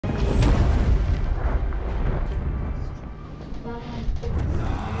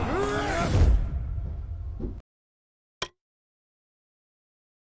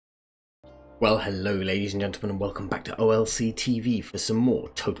Well, hello ladies and gentlemen, and welcome back to OLC TV for some more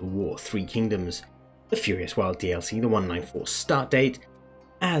Total War 3 Kingdoms, the Furious Wild DLC, the 194 start date,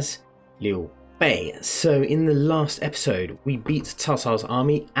 as Liu Bei. So in the last episode, we beat Cao Cao's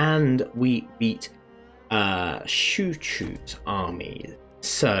army, and we beat Fu Shuo's army.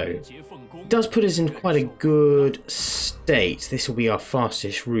 So, it does put us in quite a good state. This will be our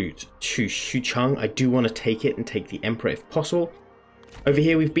fastest route to Xucheng. I do want to take it and take the Emperor if possible. Over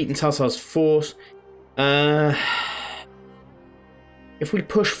here we've beaten Cao Cao's force. If we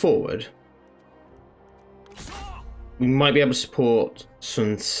push forward, we might be able to support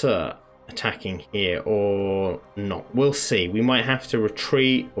Sun Ce attacking here or not. We'll see. We might have to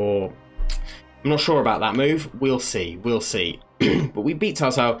retreat, or I'm not sure about that move. We'll see. We'll see. But we beat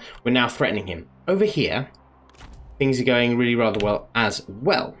Cao Cao. We're now threatening him. Over here, things are going really rather well as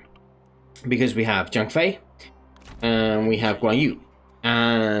well, because we have Zhang Fei and we have Guan Yu.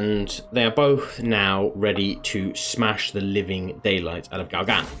 And they are both now ready to smash the living daylights out of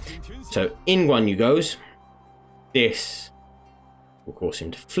Gaogan. So in Guan Yu goes. This will cause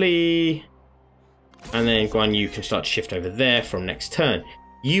him to flee. And then Guan Yu can start to shift over there from next turn.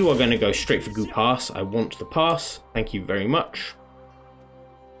 You are going to go straight for Gu Pass. I want the pass. Thank you very much.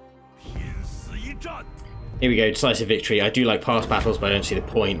 Here we go, decisive victory. I do like pass battles, but I don't see the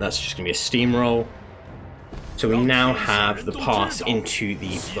point. That's just going to be a steamroll. So we now have the pass into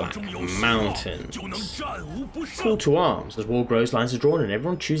the Black Mountains. Call to arms. As war grows, lines are drawn and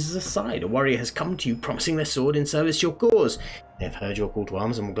everyone chooses a side. A warrior has come to you promising their sword in service to your cause. They have heard your call to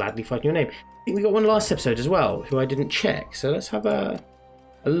arms and will gladly fight in your name. I think we got one last episode as well, who I didn't check. So let's have a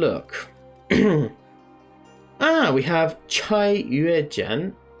look. We have Chai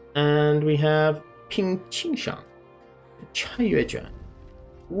Yuejian and we have Ping Qingshan. Chai Yuejian.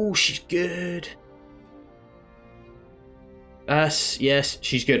 Ooh, she's good. Yes,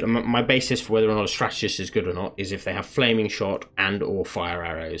 she's good. My basis for whether or not a strategist is good or not is if they have flaming shot and or fire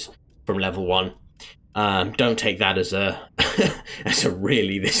arrows from level 1. Don't take that as a as a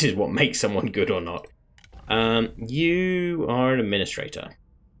really this is what makes someone good or not. You are an administrator.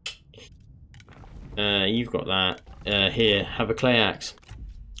 You've got that. Here, have a clay axe.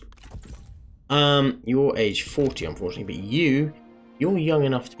 You're age 40, unfortunately, but you're young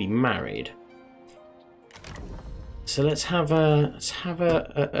enough to be married. So let's have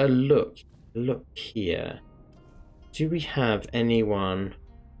a look here. Do we have anyone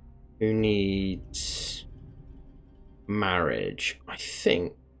who needs marriage? I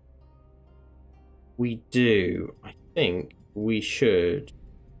think we do. I think we should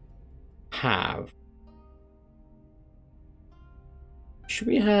have. Should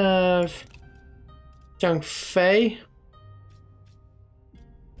we have Zhang Fei?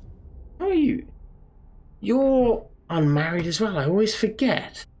 How are you? You're unmarried as well. I always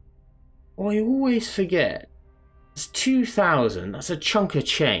forget. It's 2,000. That's a chunk of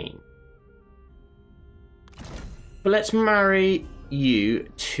change. But let's marry you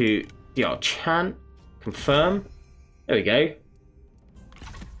to Diao Chan. Confirm. There we go.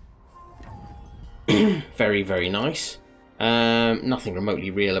 Very, very nice. Nothing remotely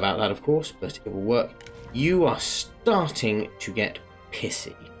real about that, of course, but it will work. You are starting to get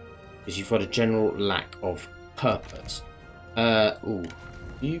pissy, because you've got a general lack of purpose. Ooh,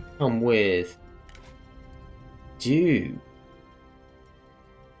 you come with. You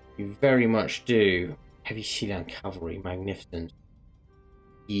very much do. Heavy Xiliang cavalry, magnificent.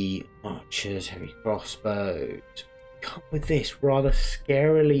 The archers, heavy crossbows. Come with this rather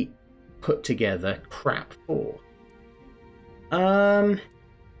scarily put together crap force.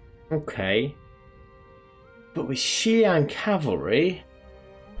 Okay. But with Xiliang cavalry,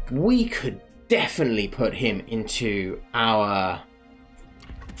 we could definitely put him into our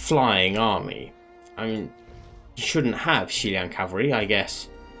flying army. I mean, you shouldn't have Xiliang cavalry, I guess.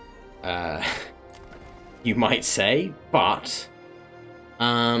 You might say, but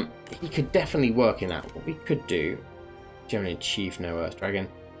he could definitely work in that. What we could do, generally achieve no Earth Dragon.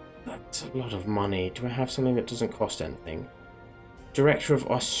 That's a lot of money. Do I have something that doesn't cost anything? Director of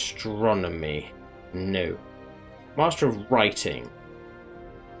Astronomy. No. Master of Writing.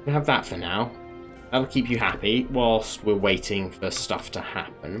 We'll have that for now. That'll keep you happy whilst we're waiting for stuff to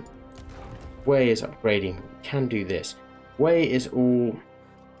happen. Wei is upgrading. We can do this. Wei is all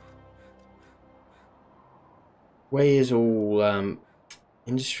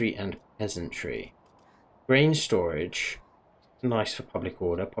industry and peasantry. Grain storage. Nice for public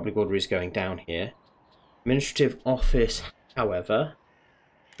order. Public order is going down here. Administrative office, however.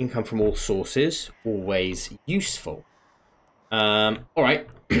 Income from all sources. Always useful. Alright.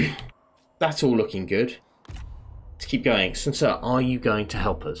 That's all looking good. Let's keep going. Sun Ce, are you going to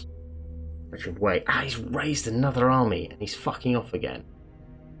help us? Richard Wei. Ah, he's raised another army and he's fucking off again.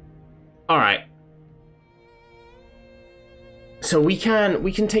 Alright. So we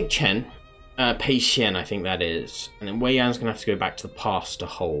can take Chen. Pei Xian, I think that is. And then Wei Yan's going to have to go back to the past to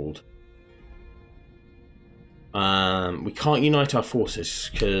hold. We can't unite our forces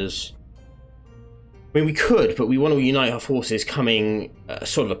because... I mean, we could, but we want to unite our forces coming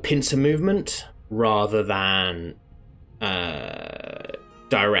sort of a pincer movement rather than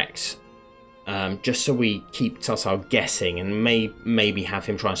direct. Just so we keep Cao Cao guessing and maybe have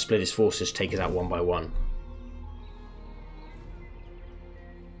him try and split his forces, take us out one by one.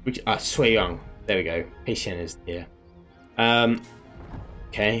 Sui Yang. There we go. Pei Xian is here.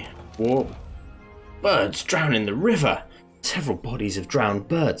 Okay. War. Birds drown in the river. Several bodies of drowned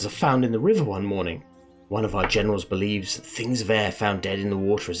birds are found in the river one morning. One of our generals believes that things of air found dead in the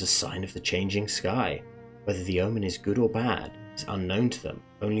water is a sign of the changing sky. Whether the omen is good or bad is unknown to them,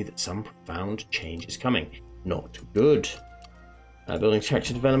 only that some profound change is coming. Not good. Building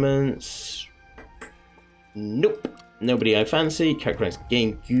structure developments. Nope. Nobody I fancy. Characterize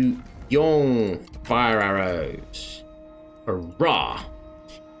game Gu Yong. Fire arrows. Hurrah.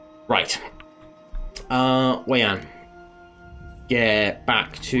 Right. Wei Yan. Get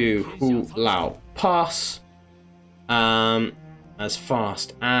back to Hu Lao Pass. As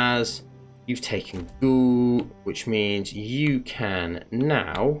fast as you've taken Gu, which means you can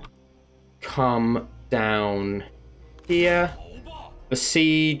now come down here.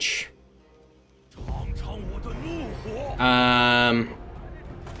 Besiege.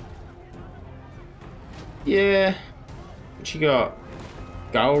 Yeah. What you got?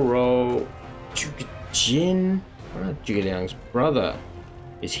 Gaoro. Jin. Zhuge Liang's brother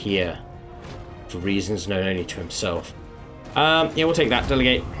is here for reasons known only to himself. Yeah, we'll take that.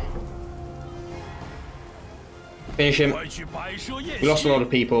 Delegate. Finish him. We lost a lot of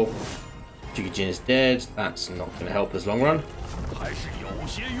people. Zhuge Jin is dead. That's not going to help us long run.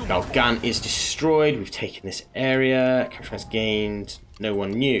 Galgan is destroyed. We've taken this area. Capture has gained. No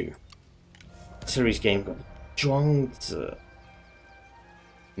one knew. Series game got Zhuangzi.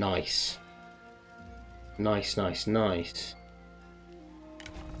 Nice. Nice, nice, nice.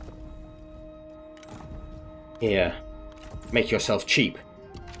 Here. Make yourself cheap.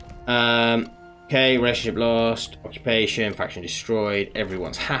 Okay, relationship lost. Occupation. Faction destroyed.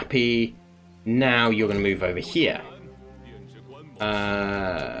 Everyone's happy. Now you're going to move over here.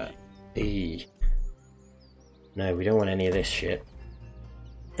 No, we don't want any of this shit.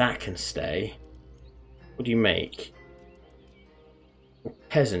 That can stay. What do you make?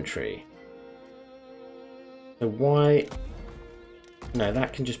 Peasantry. So why... No,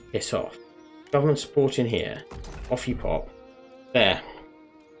 that can just piss off. Government support in here. Off you pop. There.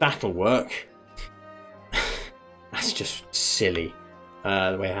 That'll work. That's just silly.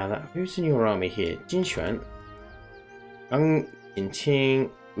 The way I have that. Who's in your army here? Jin Xuan. Ang Yinting.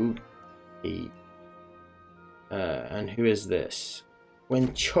 And who is this?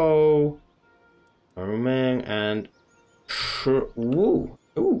 Wen Chou. Romang and Shi Wu.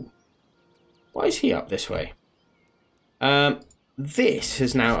 Ooh. Why is he up this way? This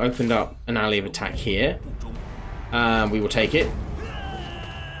has now opened up an alley of attack here. We will take it.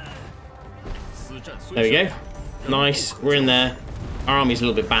 There we go. Nice. We're in there. Our army's a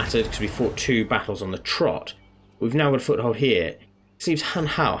little bit battered because we fought 2 battles on the trot. We've now got a foothold here. It seems Han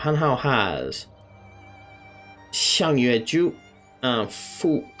Hao. Han Hao has Xiang Yueju and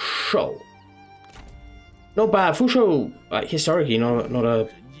Fu Shuo. Not bad. Fu Shuo, like, historically, not a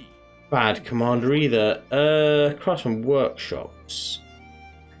bad commander either. Craftsman workshops.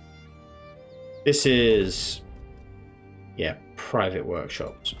 This is, yeah, private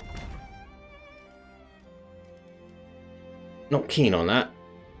workshops. Not keen on that.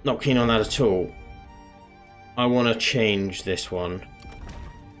 Not keen on that at all. I want to change this one,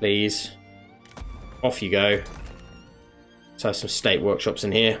 please. Off you go. Let's have some state workshops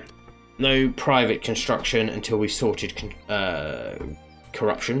in here. No private construction until we've sorted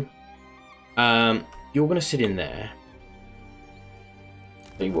corruption. You're going to sit in there.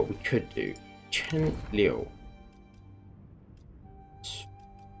 Tell you what we could do. Chen Liu.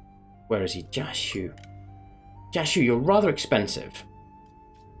 Where is he? Jiashu. Jiashu, you're rather expensive.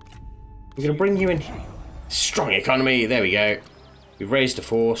 We're going to bring you in. Strong economy. There we go. We've raised a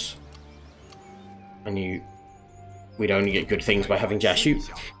force. And we'd only get good things by having Jiashu.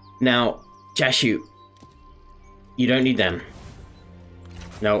 Now, Jiashu, you don't need them.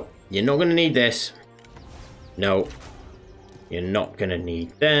 No, you're not going to need this. No, you're not going to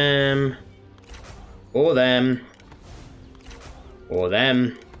need them. Or them. Or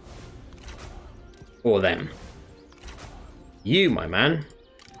them. Or them. You, my man.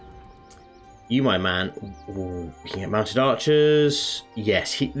 You, my man. Ooh, we can get mounted archers.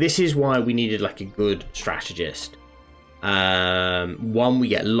 Yes, this is why we needed like a good strategist. One, we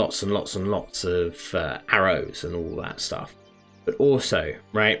get lots and lots and lots of arrows and all that stuff. But also,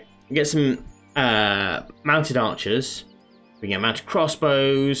 right, we get some mounted archers. We can get mounted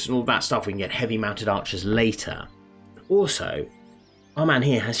crossbows and all that stuff. We can get heavy mounted archers later. Also, our man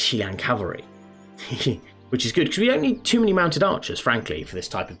here has Xilan cavalry. Which is good, because we don't need too many mounted archers, frankly, for this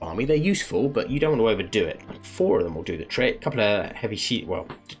type of army. They're useful, but you don't want to overdo it. Like 4 of them will do the trick. A couple of heavy well,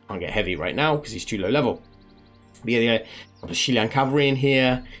 can't get heavy right now because he's too low level. But yeah, a couple of Xilan cavalry in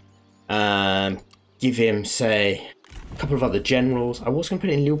here. Give him, say, a couple of other generals. I was going to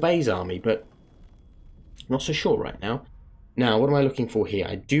put it in Liu Bei's army, but I'm not so sure right now. Now, what am I looking for here?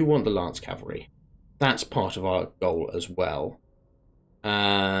 I do want the lance cavalry. That's part of our goal as well.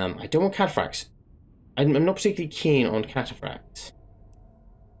 I don't want cataphracts. I'm not particularly keen on cataphracts.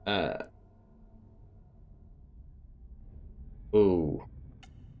 Ooh.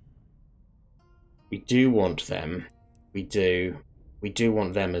 We do want them. We do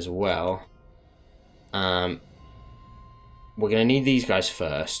want them as well. We're going to need these guys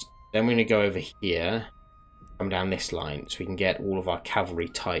first. Then we're going to go over here. Come down this line so we can get all of our cavalry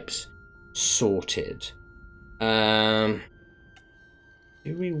types sorted.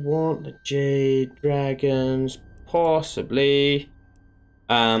 Do we want the Jade Dragons? Possibly.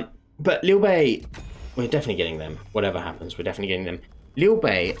 But Liu Bei, we're definitely getting them. Whatever happens, we're definitely getting them. Liu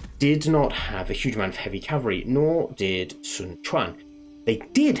Bei did not have a huge amount of heavy cavalry, nor did Sun Quan. They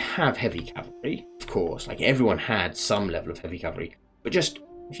did have heavy cavalry, of course. Like, everyone had some level of heavy cavalry. But just,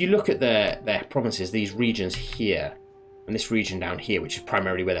 if you look at their provinces, these regions here, and this region down here, which is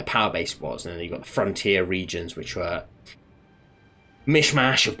primarily where their power base was, and then you've got the frontier regions, which were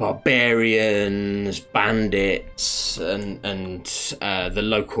mishmash of barbarians, bandits, and the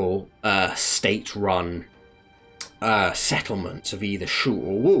local state-run settlements of either Shu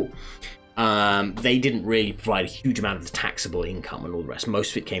or Wu. They didn't really provide a huge amount of the taxable income and all the rest.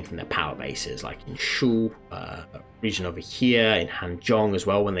 Most of it came from their power bases, like in Shu, region over here, in Hanzhong as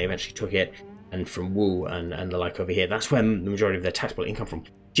well, when they eventually took it, and from Wu and the like over here. That's where the majority of their taxable income from.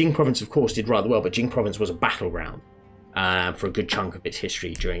 Jing province, of course, did rather well, but Jing province was a battleground for a good chunk of its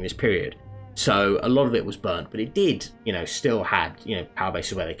history during this period. So a lot of it was burnt, but it did, still had, power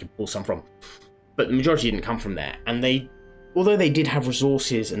bases where they could pull some from. But the majority didn't come from there. And although they did have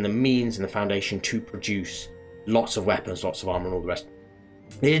resources and the means and the foundation to produce lots of weapons, lots of armor and all the rest,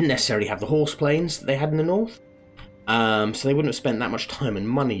 they didn't necessarily have the horse planes that they had in the north. So they wouldn't have spent that much time and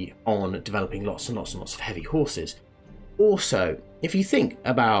money on developing lots and lots and lots of heavy horses. Also, if you think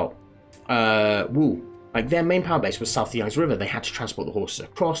about Wu, like their main power base was south of the Yangtze River. They had to transport the horses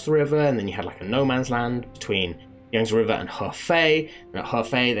across the river, and then you had like a no man's land between Yangtze River and Hefei. And at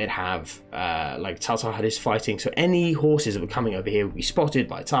Hefei, they'd have like Cao Cao had his fighting. So any horses that were coming over here would be spotted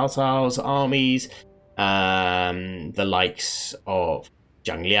by Cao Cao's armies, the likes of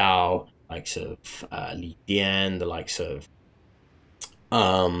Zhang Liao, likes of Li Dian, the likes of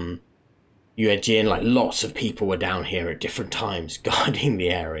Yue Jin. Like lots of people were down here at different times guarding the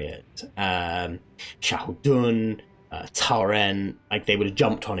area. Xiahou Cao Ren, like they would have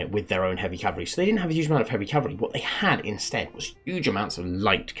jumped on it with their own heavy cavalry. So they didn't have a huge amount of heavy cavalry. What they had instead was huge amounts of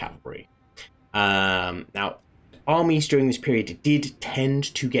light cavalry. Now, armies during this period did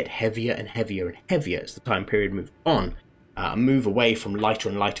tend to get heavier and heavier and heavier as the time period moved on. Move away from lighter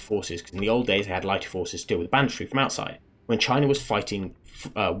and lighter forces, because in the old days they had lighter forces to deal with banditry from outside, when China was fighting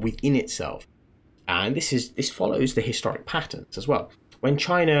within itself. And this follows the historic patterns as well. When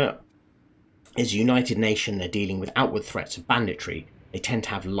China is a united nation, they're dealing with outward threats of banditry, they tend to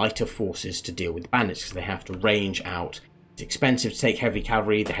have lighter forces to deal with bandits because they have to range out. It's expensive to take heavy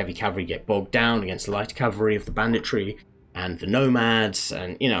cavalry. The heavy cavalry get bogged down against the light cavalry of the banditry and the nomads,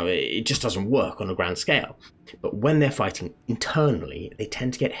 and it just doesn't work on a grand scale. But when they're fighting internally, they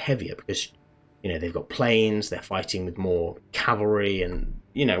tend to get heavier because they've got planes, they're fighting with more cavalry, and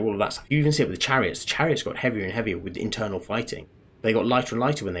all of that stuff. You even see it with the chariots. The chariots got heavier and heavier with internal fighting. They got lighter and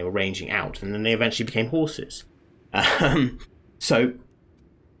lighter when they were ranging out, and then they eventually became horses. So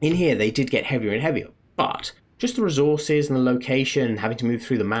in here they did get heavier and heavier, but just the resources and the location and having to move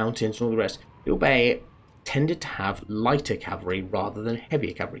through the mountains and all the rest, Liu Bei tended to have lighter cavalry rather than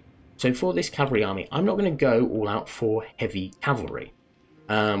heavier cavalry. So for this cavalry army, I'm not going to go all out for heavy cavalry.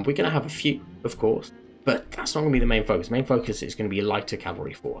 We're going to have a few, of course, but that's not going to be the main focus. Main focus is going to be a lighter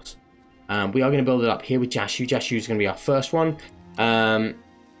cavalry force. We are going to build it up here with Jiashu. Jiashu is going to be our first one.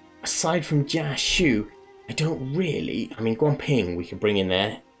 Aside from Jiashu, I don't really... I mean, Guanping we could bring in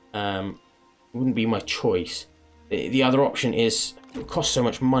there. Wouldn't be my choice. The other option is, it costs so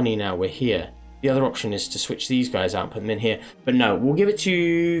much money now we're here. The other option is to switch these guys out, put them in here. But no, we'll give it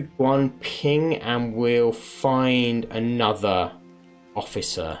to Guanping and we'll find another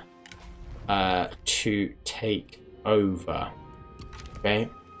officer to take over. Okay.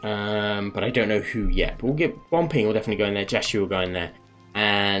 But I don't know who yet. But we'll give Guanping will definitely go in there. SHU will go in there.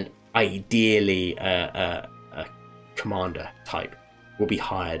 And ideally a commander type will be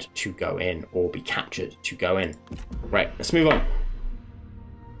hired to go in or be captured to go in. Right, let's move on.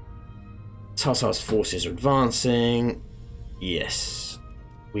 Cao forces are advancing. Yes,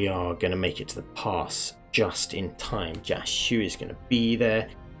 we are going to make it to the pass just in time. SHU is going to be there.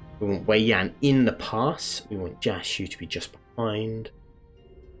 We want Wei Yan in the pass. We want SHU to be just behind,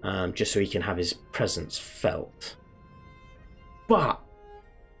 just so he can have his presence felt. But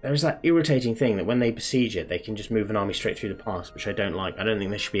there's that irritating thing that when they besiege it, they can just move an army straight through the pass, which I don't like. I don't think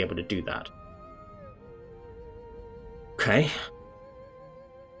they should be able to do that. Okay.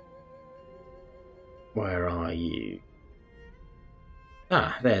 Where are you?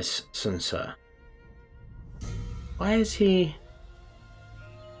 Ah, there's Sun Ce. Why is he...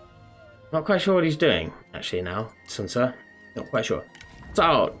 Not quite sure what he's doing, actually, now. Sun Ce. Not quite sure.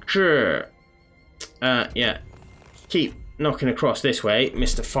 Zhao Zhi. Yeah. Keep knocking across this way,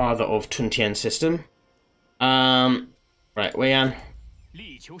 Mr. Father of Tuntian system. Right, Wei Yan.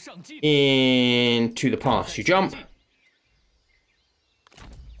 Into the pass. You jump.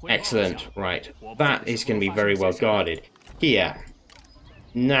 Excellent. Right. That is going to be very well guarded. Here.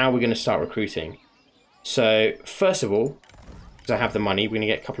 Now we're going to start recruiting. So, first of all, because I have the money, we're going to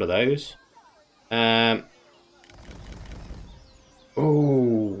get a couple of those.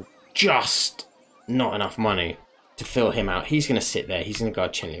 Oh, just not enough money to fill him out. He's going to sit there. He's going to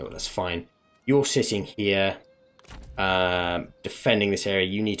guard Chen Liu. That's fine. You're sitting here, defending this area.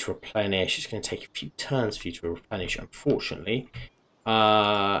 You need to replenish. It's going to take a few turns for you to replenish, unfortunately.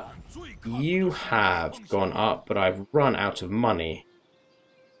 You have gone up, but I've run out of money.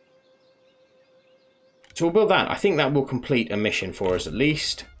 So we'll build that. I think that will complete a mission for us at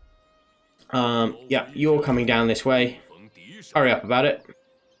least. Yeah, you're coming down this way. Hurry up about it.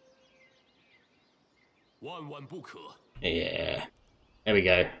 Yeah. There we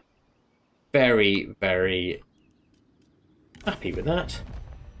go. Very, very happy with that.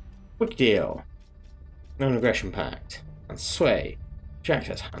 Quick deal. Non-aggression pact. And sway. Jack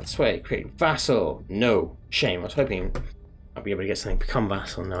says hand sway. Create vassal. No. Shame. I was hoping I'd be able to get something. Become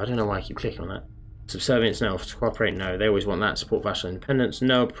vassal. No, I don't know why I keep clicking on that. Subservience. No. To cooperate. No. They always want that. Support vassal independence.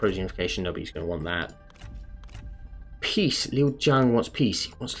 No. Propose unification. Nobody's going to want that. Peace. Liu Jiang wants peace.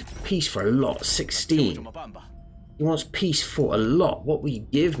 He wants peace for a lot. 16. He wants peace for a lot. What will you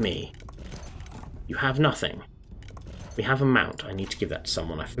give me? You have nothing. We have a mount. I need to give that to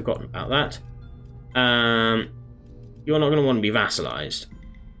someone. I've forgotten about that. You're not going to want to be vassalized.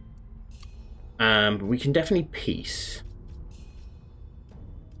 But we can definitely peace.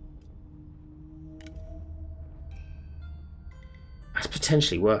 That's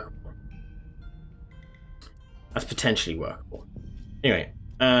potentially workable. That's potentially workable. Anyway,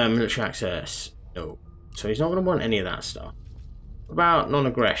 military access. No. So he's not going to want any of that stuff. What about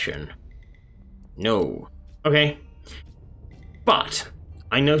non-aggression? No. Okay. But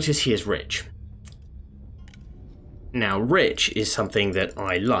I notice he is rich. Now, rich is something that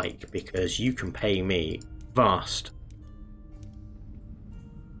I like because you can pay me vast.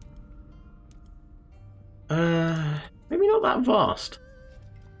 Maybe not that vast.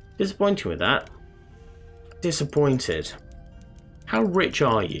 Disappointed with that. Disappointed. How rich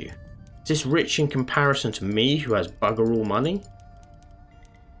are you? Is this rich in comparison to me, who has bugger all money?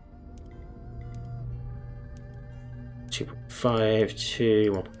 2.5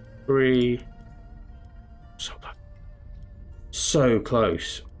 to 1.3. So close. So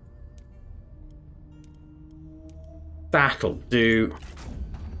close. That'll do.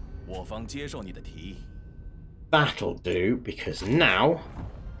 That'll do, because now,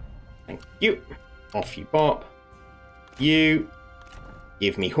 thank you. Off you bop. You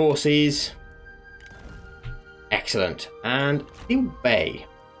give me horses. Excellent. And Liu Bei.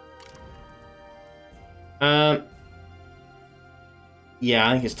 Yeah,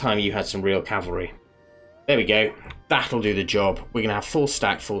 I think it's time you had some real cavalry. There we go. That'll do the job. We're going to have full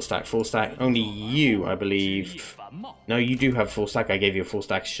stack, full stack, full stack. Only you, I believe. No, you do have full stack. I gave you a full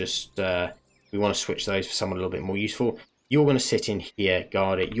stack. It's just we want to switch those for someone a little bit more useful. You're going to sit in here,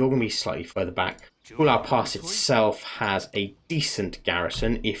 guard it. You're going to be slightly further back. Hu Lao Pass itself has a decent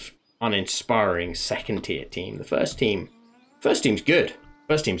garrison, if uninspiring, second tier team. The first team's good.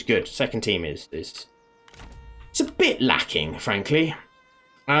 First team's good. Second team is it's a bit lacking, frankly.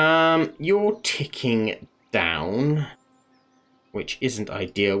 You're ticking down. which isn't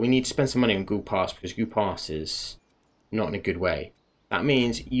ideal. We need to spend some money on Gu Pass because Gu Pass is not in a good way. That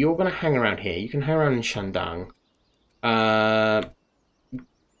means you're going to hang around here. You can hang around in Shandong. Guan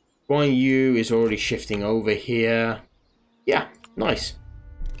Yu is already shifting over here. Yeah, nice.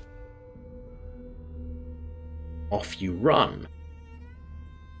 Off you run.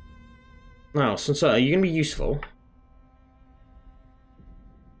 Now, Sun Ce, are you going to be useful?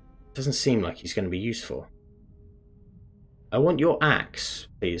 Doesn't seem like he's going to be useful. I want your axe,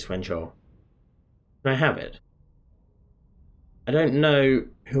 please, Wenchou. Can I have it? I don't know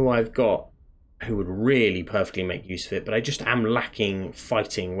who I've got who would really perfectly make use of it, but I just am lacking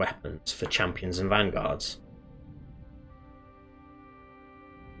fighting weapons for champions and vanguards.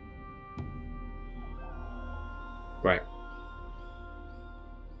 Right.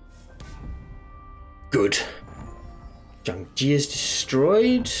 Good. Zhangji is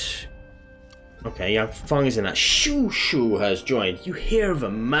destroyed. Okay, Yang Feng is in that. Shu has joined. You hear of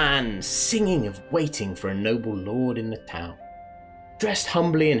a man singing of waiting for a noble lord in the town. Dressed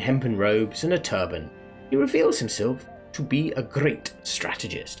humbly in hempen robes and a turban, he reveals himself to be a great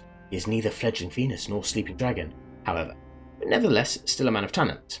strategist. He is neither fledgling Venus nor sleeping dragon, however, but nevertheless still a man of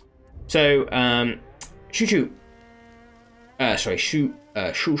talent. So, Shu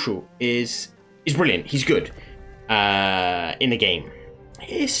Shuo is brilliant. He's good in the game.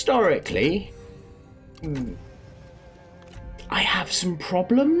 Historically, I have some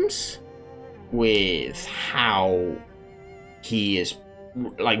problems with how he is,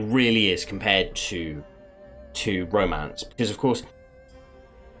 like, really is compared to Romance, because of course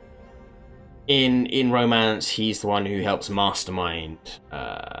in Romance he's the one who helps mastermind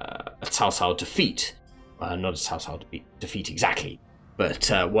a Cao Cao defeat. Not a Cao Cao defeat exactly, but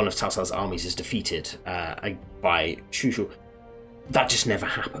one of Cao Cao's armies is defeated by Shu Shuo. That just never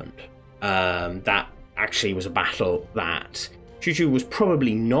happened. That actually was a battle that Shu Shuo was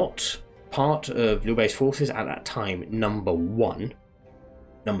probably not part of Liu Bei's forces at that time, number one.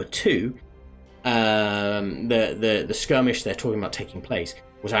 Number two, the skirmish they're talking about taking place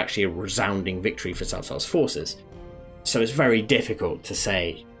was actually a resounding victory for Cao Cao's forces. So it's very difficult to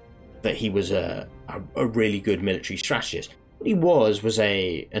say that he was a really good military strategist. What he was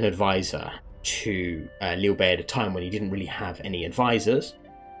an advisor to Liu Bei at a time when he didn't really have any advisors,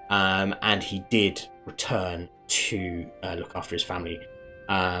 and he did return to look after his family,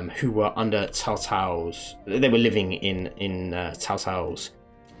 who were under Cao Cao's. They were living in Cao Cao's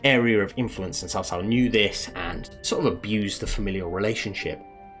area of influence, and Cao Cao knew this and sort of abused the familial relationship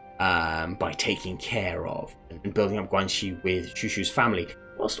by taking care of and building up guanxi with Shu Shu's family,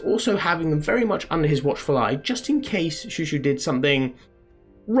 whilst also having them very much under his watchful eye, just in case Shu Shu did something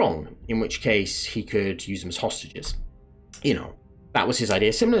wrong, in which case he could use them as hostages. You know, that was his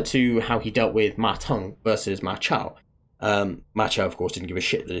idea, similar to how he dealt with Ma Teng versus Ma Chao. Ma Chao, of course, didn't give a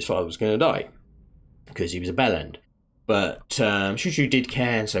shit that his father was going to die because he was a bellend. But Shu Shu did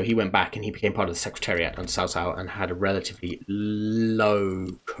care, and so he went back and he became part of the Secretariat under Cao Cao and had a relatively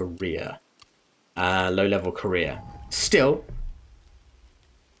low-level career. Still,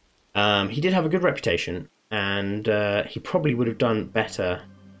 he did have a good reputation, and he probably would have done better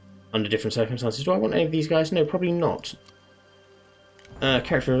under different circumstances. Do I want any of these guys? No, probably not.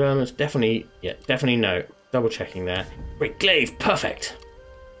 Character developments, definitely no. Double checking there. Great glaive, perfect.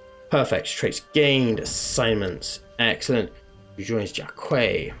 Perfect. Traits gained, assignments, excellent. You joins Jia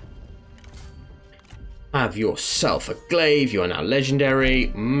Kui. Have yourself a glaive. You are now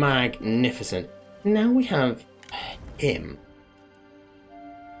legendary. Magnificent. Now we have him.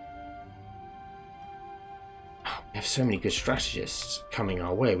 Oh, we have so many good strategists coming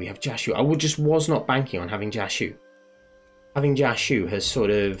our way. We have Jia Shu. I just was not banking on having Jia Shu. Having Jia Shu has sort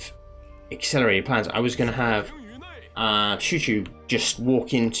of accelerated plans. I was going to have Shu Shu just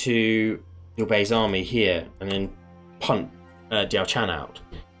walk into Liu Bei's army here and then punt Diao Chan out.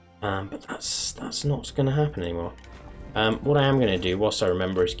 But that's not going to happen anymore. What I am going to do, whilst I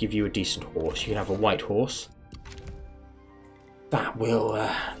remember, is give you a decent horse. You can have a white horse. That will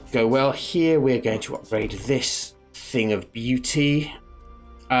go well. Here we're going to upgrade this thing of beauty.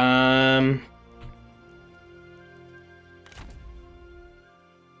 Come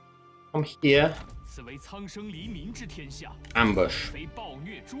here. Ambush.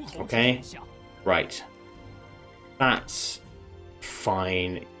 Okay. Right. That's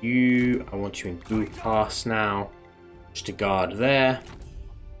fine. I want you in Gu Pass now. Just a guard there.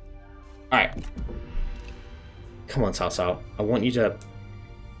 Alright. Come on, Cao Cao. I want you to...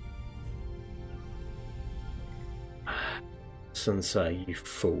 Sun Ce, you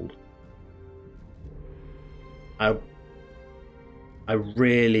fool. I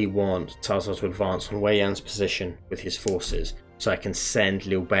really want Cao Cao to advance on Wei Yan's position with his forces so I can send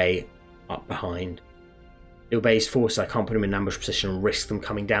Liu Bei up behind. Liu Bei's forces, I can't put him in ambush position and risk them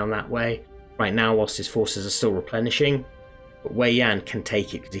coming down that way. Right now, whilst his forces are still replenishing, but Wei Yan can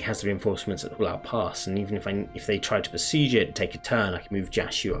take it because he has the reinforcements at Hu Lao Pass, and even if they try to besiege it and take a turn, I can move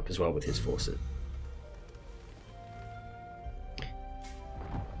SHU up as well with his forces.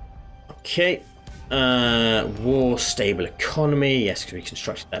 Okay, war, stable economy, yes, because we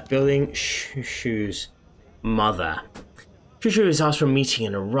constructed that building. Shu's mother. Fu Shuo is asked for a meeting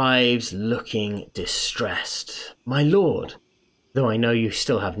and arrives looking distressed. My lord, though I know you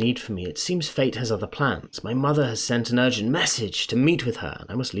still have need for me, it seems fate has other plans. My mother has sent an urgent message to meet with her,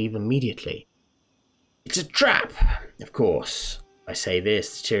 and I must leave immediately. It's a trap! Of course. I say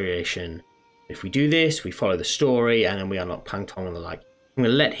this, deterioration. If we do this, we follow the story, and then we unlock Pang Tong and the like. I'm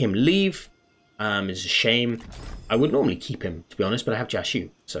going to let him leave. It's a shame. I would normally keep him, to be honest, but I have SHU,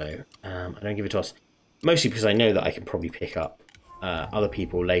 so I don't give a toss. Mostly because I know that I can probably pick up other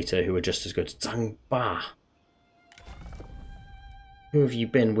people later who are just as good. Zhang Ba. Who have you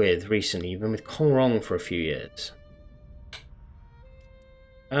been with recently? You've been with Kong Rong for a few years.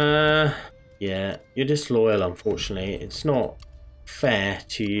 Yeah, you're disloyal, unfortunately. It's not fair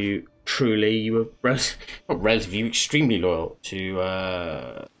to you, truly. You were not relatively, you were extremely loyal to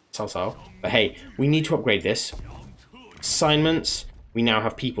Cao Cao. But hey, we need to upgrade this. Assignments. We now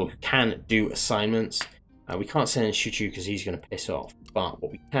have people who can do assignments. We can't send in Shu because he's going to piss off. But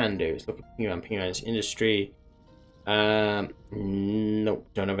what we can do is look at Pingyuan's industry. Nope,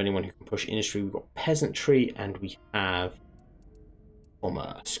 don't have anyone who can push industry. We've got peasantry and we have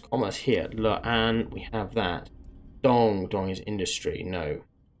commerce. Commerce here. Lu'an, we have that. Dong is industry. No.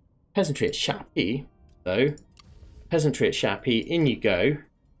 Peasantry at Shapi, though. Peasantry at Shapi. In you go.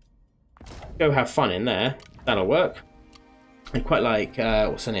 Go have fun in there. That'll work. I quite like,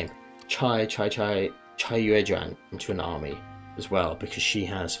 what's her name? Chai Yuejuan into an army as well, because she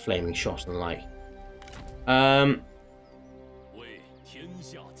has flaming shot and the like.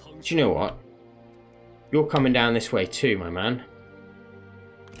 Do you know what? You're coming down this way too, my man.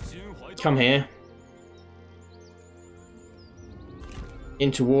 Come here.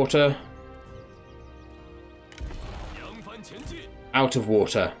 Into water. Out of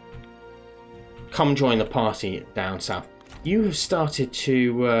water. Come join the party down south. You have started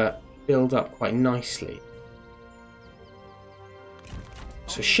to build up quite nicely.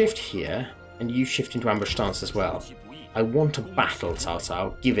 So shift here, and you shift into ambush stance as well. I want a battle, Cao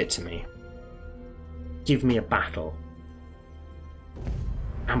Cao. Give it to me. Give me a battle.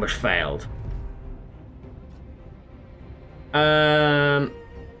 Ambush failed.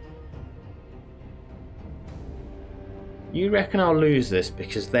 You reckon I'll lose this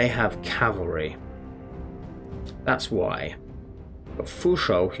because they have cavalry? That's why. They've got Fu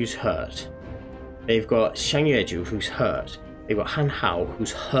Shuo, who's hurt. They've got Xiang Yueju, who's hurt. They've got Han Hao,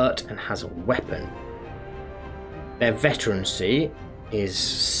 who's hurt and has a weapon. Their veterancy is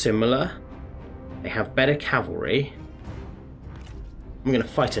similar. They have better cavalry. I'm going to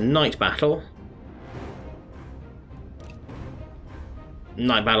fight a night battle.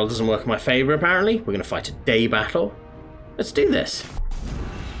 Night battle doesn't work in my favour, apparently. We're going to fight a day battle. Let's do this.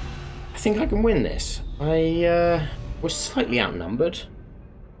 I think I can win this. We're slightly outnumbered.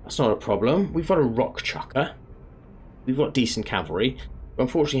 That's not a problem. We've got a rock chucker. We've got decent cavalry. We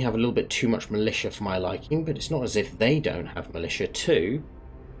unfortunately have a little bit too much militia for my liking, but it's not as if they don't have militia too.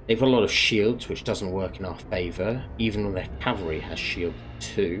 They've got a lot of shields, which doesn't work in our favour, even though their cavalry has shield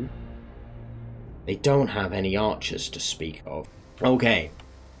too. They don't have any archers to speak of. Okay,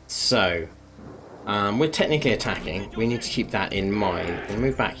 so we're technically attacking. We need to keep that in mind. We'll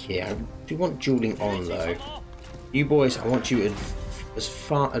move back here. I do want dueling on though. You boys, I want you as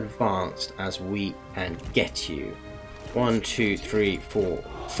far advanced as we can get you. 1, 2, 3, 4,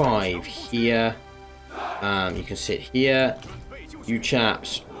 5 here. You can sit here. You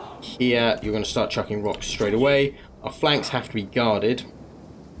chaps here. You're going to start chucking rocks straight away. Our flanks have to be guarded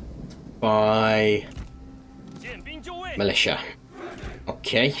by militia.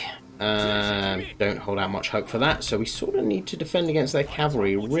 Okay. Don't hold out much hope for that. So we sort of need to defend against their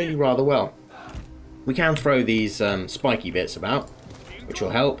cavalry really rather well. We can throw these spiky bits about, which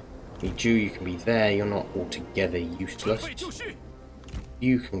will help. You can be there. You're not altogether useless.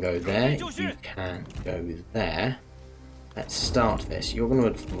 You can go there. You can go there. Let's start this. You're going to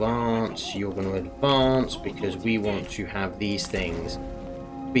advance. You're going to advance because we want to have these things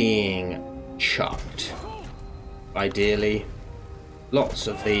being chucked. Ideally, lots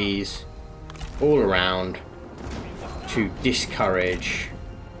of these all around to discourage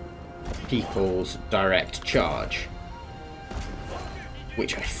people's direct charge,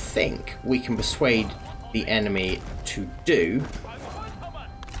 which I think we can persuade the enemy to do.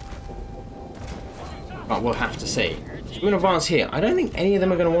 But we'll have to see. So we're going to advance here. I don't think any of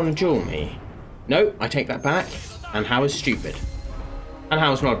them are going to want to duel me. No, I take that back. And Hao is stupid. And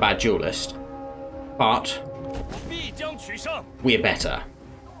Hao's not a bad duelist. But we're better.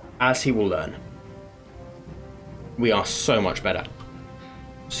 As he will learn. We are so much better.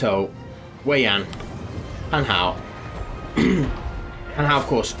 So, Wei Yan and Hao. And Hao, of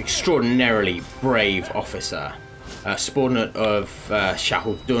course, extraordinarily brave officer. Subordinate of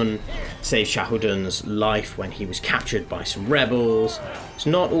Xiahou Dun, saved Xiahou Dun's life when he was captured by some rebels. It's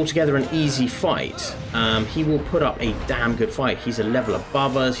not altogether an easy fight. He will put up a damn good fight. He's a level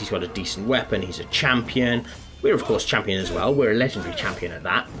above us, he's got a decent weapon, he's a champion. We're of course champion as well, we're a legendary champion at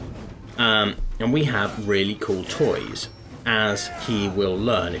that. And we have really cool toys, as he will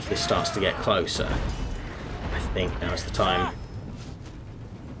learn if this starts to get closer. I think now's the time.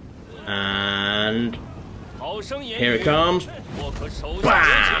 And here it comes.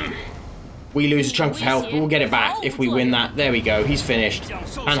 Bam! We lose a chunk of health, but we'll get it back if we win that. There we go, he's finished.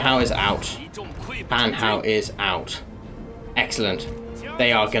 Han Hao is out. Han Hao is out. Excellent.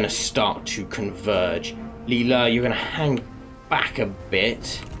 They are going to start to converge. Li Le, you're going to hang back a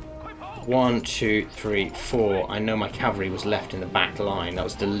bit. 1, 2, 3, 4. I know my cavalry was left in the back line. That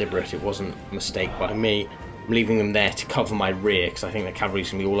was deliberate. It wasn't a mistake by me. I'm leaving them there to cover my rear because I think the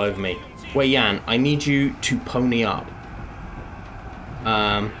cavalry's going to be all over me. Wei Yan, I need you to pony up.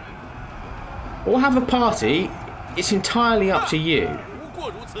 We'll have a party. It's entirely up to you.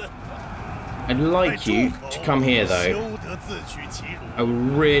 I'd like you to come here, though. I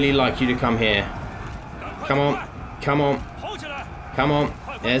would really like you to come here. Come on. Come on. Come on.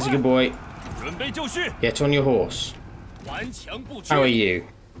 There's a good boy. Get on your horse. How are you?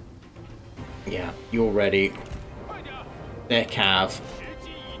 Yeah, you're ready. They're cav.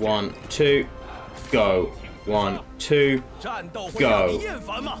 1, 2, go. 1, 2, go.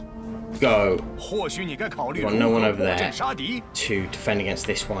 Go. You've got no one over there to defend against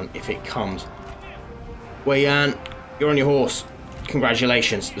this one if it comes. Wei Yan, you're on your horse.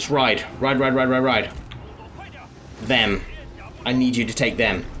 Congratulations. Let's ride. Ride, ride, ride, ride, ride. Them. I need you to take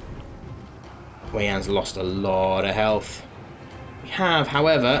them. Wei Yan's lost a lot of health. We have,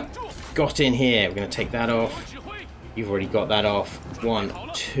 however, got in here. We're going to take that off. You've already got that off. 1,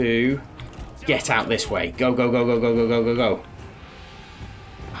 2. Get out this way. Go, go, go, go, go, go, go, go, go.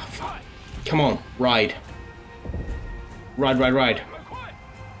 Oh, fuck. Come on, ride. Ride, ride, ride.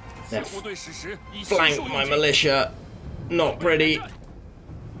 They're flank my militia. Not pretty.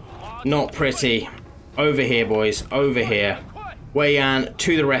 Not pretty. Over here, boys. Over here. Wei Yan,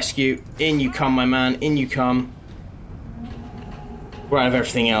 to the rescue. In you come, my man. In you come. We're out of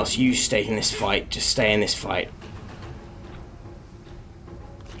everything else. You stay in this fight. Just stay in this fight.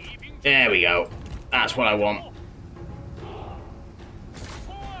 There we go. That's what I want.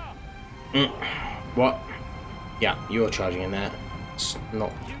 What? Yeah, you're charging in there. It's not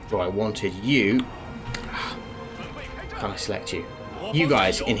what I wanted. You. Can I select you? You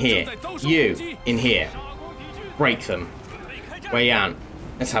guys in here. You in here. Break them. Wei Yan.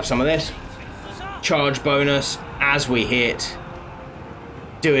 Let's have some of this. Charge bonus as we hit.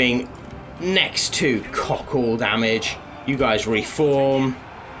 Doing next to cockle damage. You guys reform.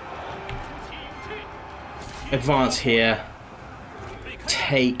 Advance here.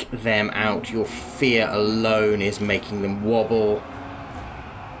 Take them out. Your fear alone is making them wobble.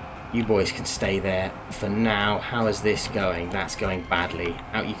 You boys can stay there for now. How is this going? That's going badly.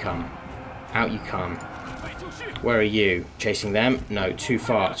 Out you come. Out you come. Where are you? Chasing them? No, too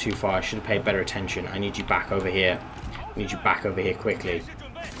far, too far. I should have paid better attention. I need you back over here. I need you back over here quickly.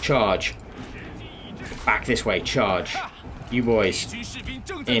 Charge. Back this way. Charge. You boys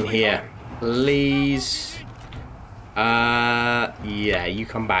in here. Please. Yeah, you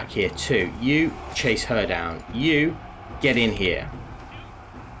come back here too. You chase her down. You get in here.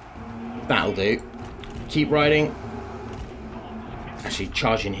 That'll do. Keep riding. Actually,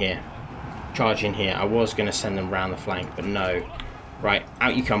 charge in here. Charge in here. I was going to send them round the flank, but no. Right,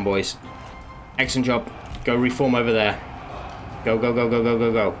 out you come, boys. Excellent job. Go reform over there. Go, go, go, go, go,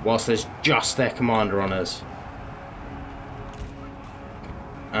 go, go. Whilst there's just their commander on us.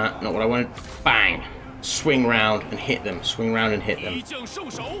 Not what I wanted. Bang. Swing round and hit them. Swing round and hit them.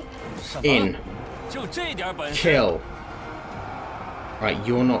 In. Kill. Right,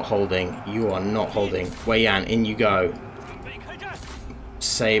 you're not holding. You are not holding. Wei Yan, in you go.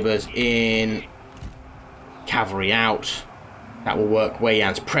 Sabers in. Cavalry out. That will work. Wei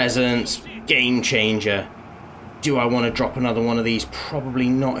Yan's presence. Game changer. Do I want to drop another one of these? Probably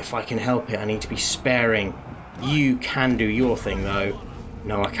not if I can help it. I need to be sparing. You can do your thing, though.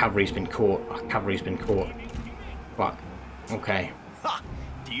 No, our cavalry's been caught. Our cavalry's been caught. Fuck. Okay.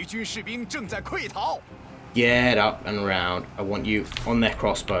 Get up and round. I want you on their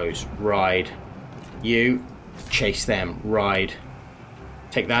crossbows. Ride. You. Chase them. Ride.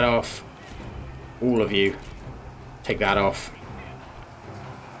 Take that off. All of you. Take that off.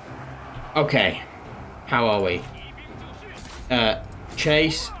 Okay. How are we?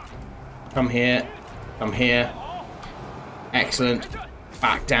 Chase. Come here. Come here. Excellent.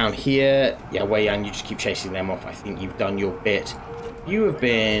 Back down here. Yeah, Wei Yan, you just keep chasing them off. I think you've done your bit. You have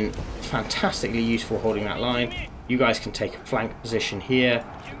been fantastically useful holding that line. You guys can take a flank position here.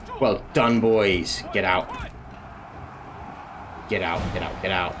 Well done, boys. Get out. Get out, get out,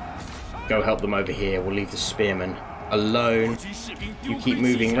 get out. Go help them over here. We'll leave the spearmen alone. You keep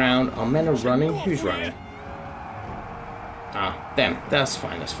moving around. Our men are running. Who's running? Ah, them. That's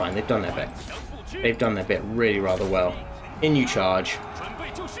fine, that's fine. They've done their bit. They've done their bit really rather well. In you charge.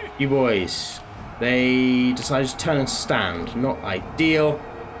 You boys. They decided to turn and stand. Not ideal.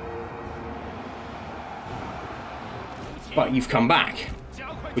 But you've come back,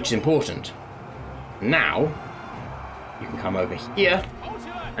 which is important. Now, you can come over here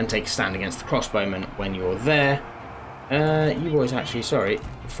and take a stand against the crossbowmen when you're there. You boys actually, sorry,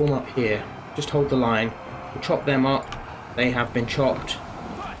 form up here. Just hold the line. We'll chop them up. They have been chopped.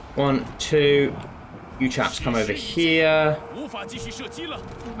 1, 2. You chaps come over here.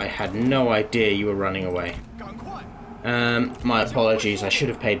 I had no idea you were running away. My apologies. I should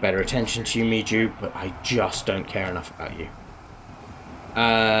have paid better attention to you, Miju, but I just don't care enough about you.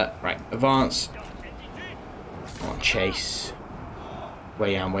 Right, advance. Come on, chase.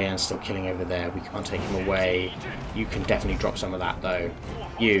 Wei Yan's still killing over there. We can't take him away. You can definitely drop some of that, though.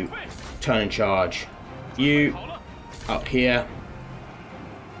 You, turn and charge. You, up here.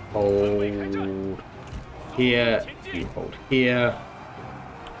 Hold here. You hold here.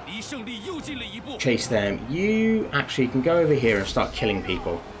 Chase them. You actually can go over here and start killing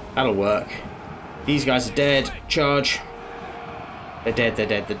people. That'll work. These guys are dead. Charge. They're dead, they're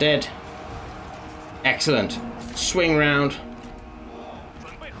dead, they're dead. Excellent. Swing round.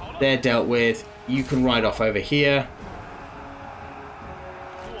 They're dealt with. You can ride off over here.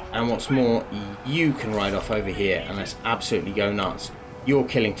 And what's more, you can ride off over here and let's absolutely go nuts. You're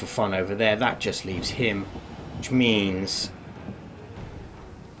killing for fun over there. That just leaves him, which means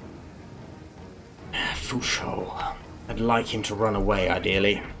Fu Shuo. I'd like him to run away,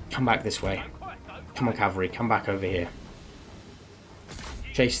 ideally. Come back this way. Come on, cavalry. Come back over here.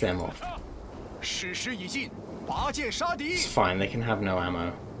 Chase them off. It's fine. They can have no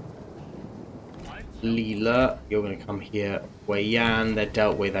ammo. Lila, you're going to come here. Wei Yan, they're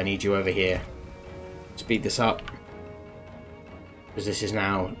dealt with. I need you over here. Speed this up. Because this is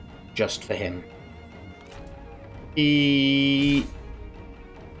now just for him. He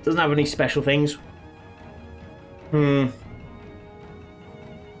doesn't have any special things. Come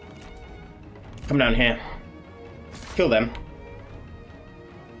down here. Kill them.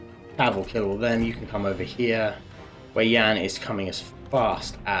 Cav will kill all them. You can come over here. Wei Yan is coming as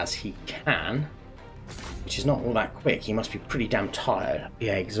fast as he can. Which is not all that quick. He must be pretty damn tired.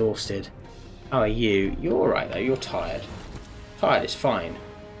 Yeah, exhausted. How are you? You're alright though. You're tired. Tired is fine.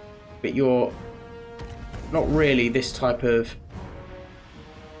 But you're not really this type of...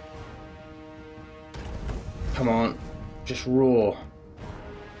 Come on. Just roar.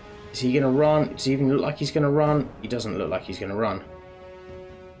 Is he going to run? Does he even look like he's going to run? He doesn't look like he's going to run.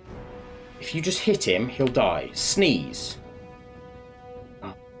 If you just hit him, he'll die. Sneeze.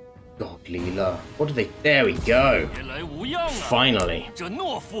 Oh, God, Lila. What do they... There we go. Finally.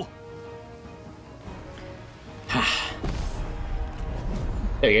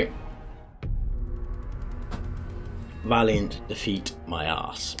 There you go. Valiant defeat, my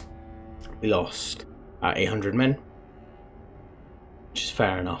ass. We lost 800 men. Which is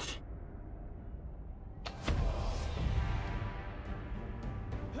fair enough.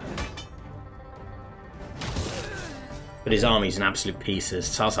 But his army's in absolute pieces.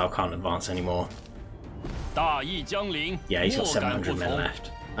 Cao Cao can't advance anymore. Yeah, he's got 700 men left.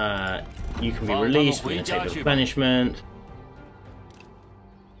 You can be released. We're going to take the replenishment.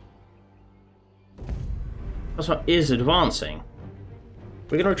 That's what is advancing.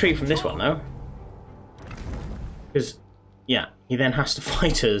 We're going to retreat from this one, though. Because, yeah, he then has to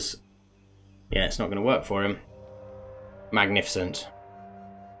fight us. Yeah, it's not going to work for him. Magnificent.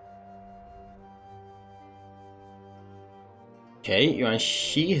 Okay, Yuan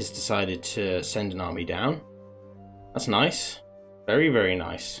Shi has decided to send an army down. That's nice. Very, very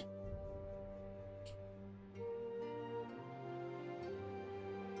nice.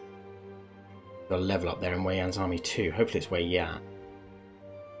 Got a level up there in Wei Yan's army too. Hopefully it's Wei Yan.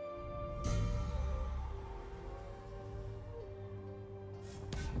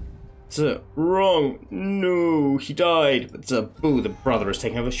 Wrong. No, he died. But boo, the brother has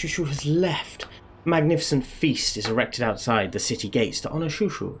taken over. Shu has left. A magnificent feast is erected outside the city gates to honor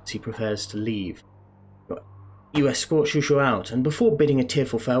Shu as he prepares to leave. You escort Shu out, and before bidding a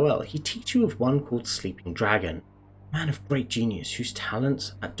tearful farewell, he teaches you of one called Sleeping Dragon, a man of great genius whose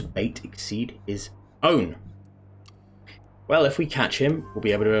talents at debate exceed his own. Well, if we catch him, we'll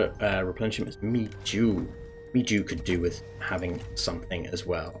be able to replenish him as Mi-ju. Mi-ju could do with having something as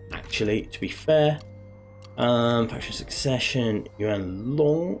well. Actually, to be fair, faction succession, Yuan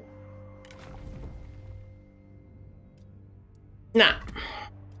Long. Nah,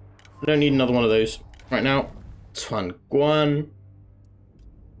 I don't need another one of those right now. Tuan Guan.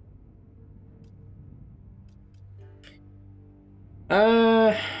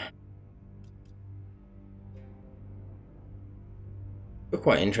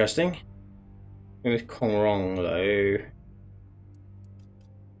 Quite interesting. With Kong Rong though,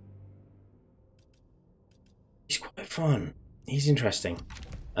 he's quite fun. He's interesting.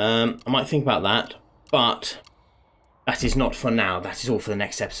 I might think about that, but that is not for now. That is all for the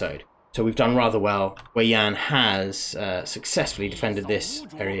next episode. So we've done rather well. Wei Yan has successfully defended this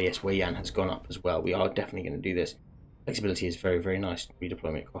area. Yes, Wei Yan has gone up as well. We are definitely going to do this. Flexibility is very, very nice.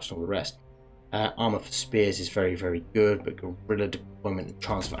 Redeployment cost and all the rest. Armor for spears is very, very good, but guerrilla deployment and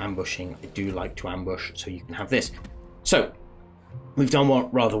chance for ambushing, I do like to ambush, so you can have this. So, we've done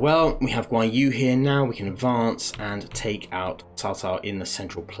rather well. We have Guan Yu here now. We can advance and take out Cao Cao in the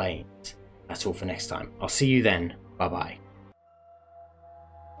central plains. That's all for next time. I'll see you then. Bye-bye.